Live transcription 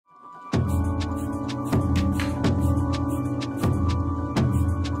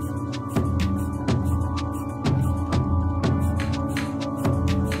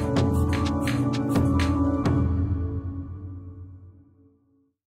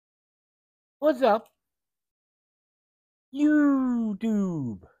What's up,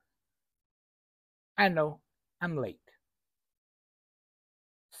 YouTube? I know I'm late.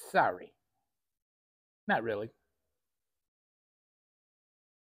 Sorry. Not really.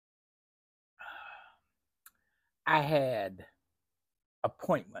 I had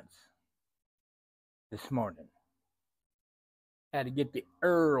appointments this morning. Had to get the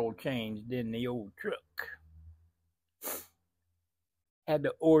oil changed in the old truck. Had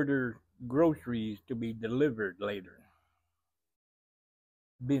to order groceries to be delivered later.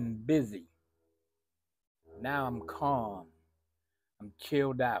 Been busy. Now I'm calm. I'm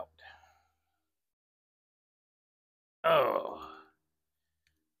chilled out. Oh,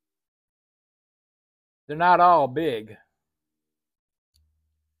 they're not all big.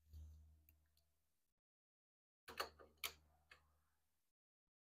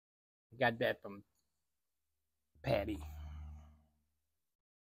 Got that from Patty.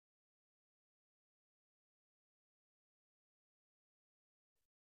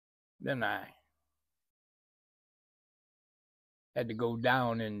 Then I had to go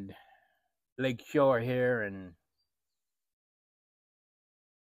down in Lake Shore here and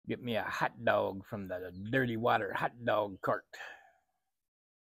get me a hot dog from the Dirty Water hot dog cart.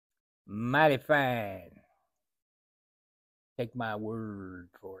 Mighty fine. Take my word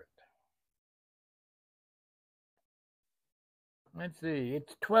for it. Let's see,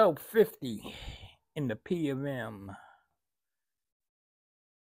 it's 12:50 in the PM.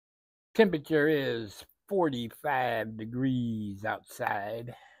 Temperature is 45 degrees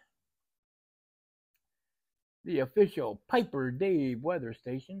outside. The official Piper Dave weather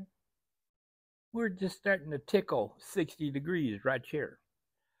station. We're just starting to tickle 60 degrees right here.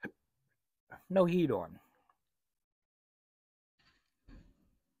 No heat on.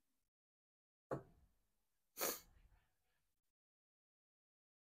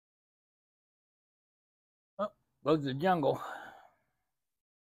 Oh, goes the jungle.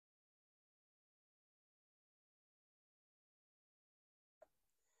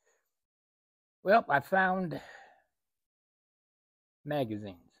 Well, I found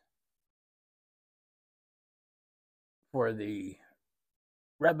magazines for the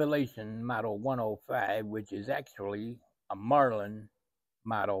Revelation Model 105, which is actually a Marlin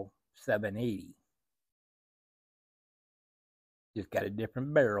Model 780. Just got a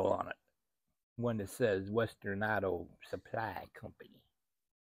different barrel on it. One that says Western Auto Supply Company.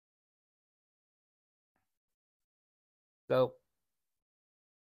 So,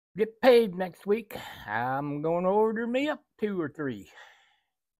 get paid next week. I'm going to order me up 2 or 3.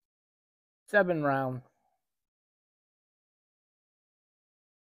 7 round.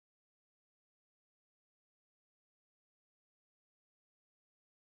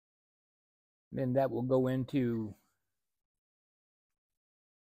 Then that will go into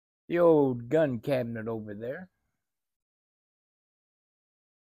the old gun cabinet over there.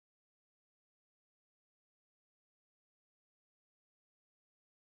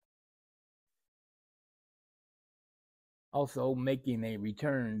 Also, making a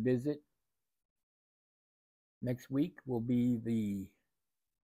return visit next week will be the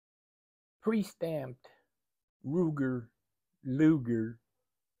pre-stamped Ruger Luger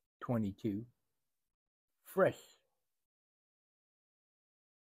 22, fresh,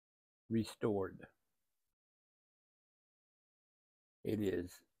 restored. It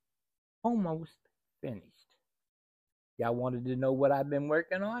is almost finished. Y'all wanted to know what I've been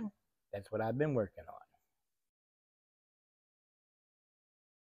working on? That's what I've been working on.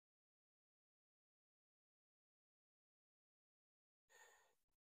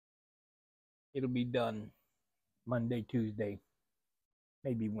 It'll be done Monday, Tuesday,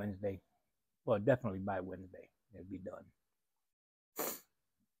 maybe Wednesday. Well, definitely by Wednesday, it'll be done.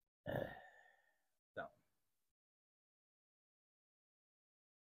 So,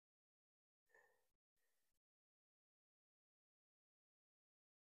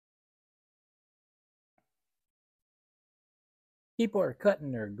 people are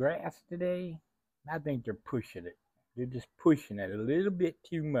cutting their grass today. I think they're pushing it. They're just pushing it a little bit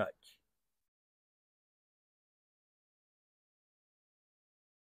too much.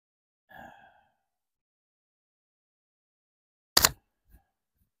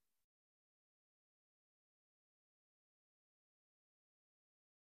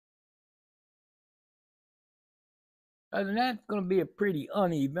 Other than that, it's going to be a pretty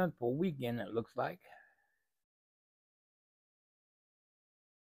uneventful weekend, it looks like.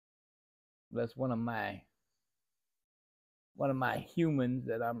 That's one of my humans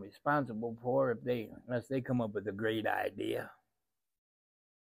that I'm responsible for unless they come up with a great idea.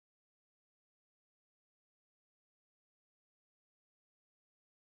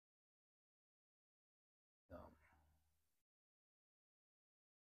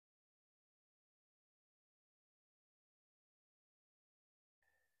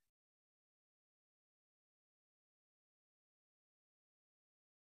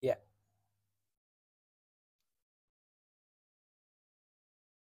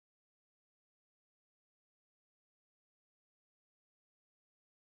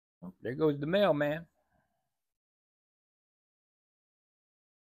 There goes the mailman.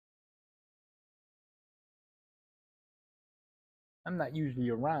 I'm not usually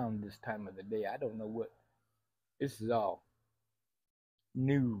around this time of the day. I don't know what. This is all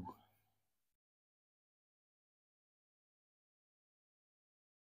new.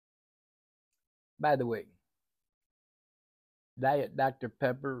 By the way, Diet Dr.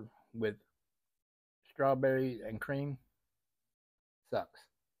 Pepper with strawberries and cream sucks.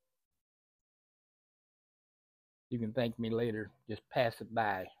 You can thank me later. Just pass it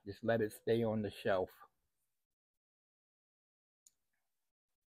by. Just let it stay on the shelf.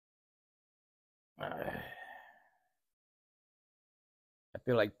 I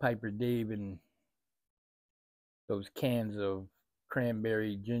feel like Piper Dave and those cans of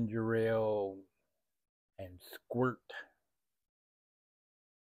cranberry ginger ale and squirt.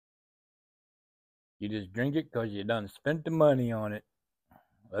 You just drink it because you done spent the money on it.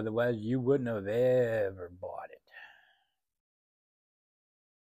 Otherwise, you wouldn't have ever bought it.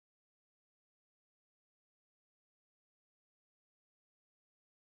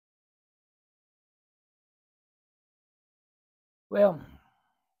 Well,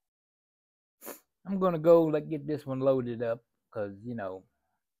 I'm going to go get this one loaded up because,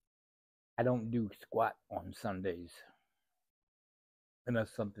 I don't do squat on Sundays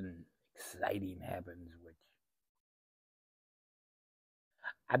unless something exciting happens, which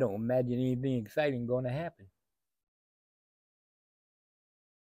I don't imagine anything exciting going to happen.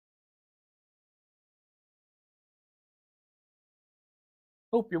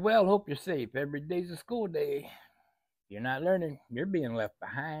 Hope you're well. Hope you're safe. Every day's a school day. If you're not learning, you're being left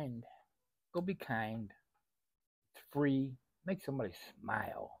behind. Go be kind. It's free. Make somebody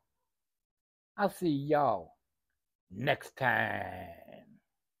smile. I'll see y'all next time.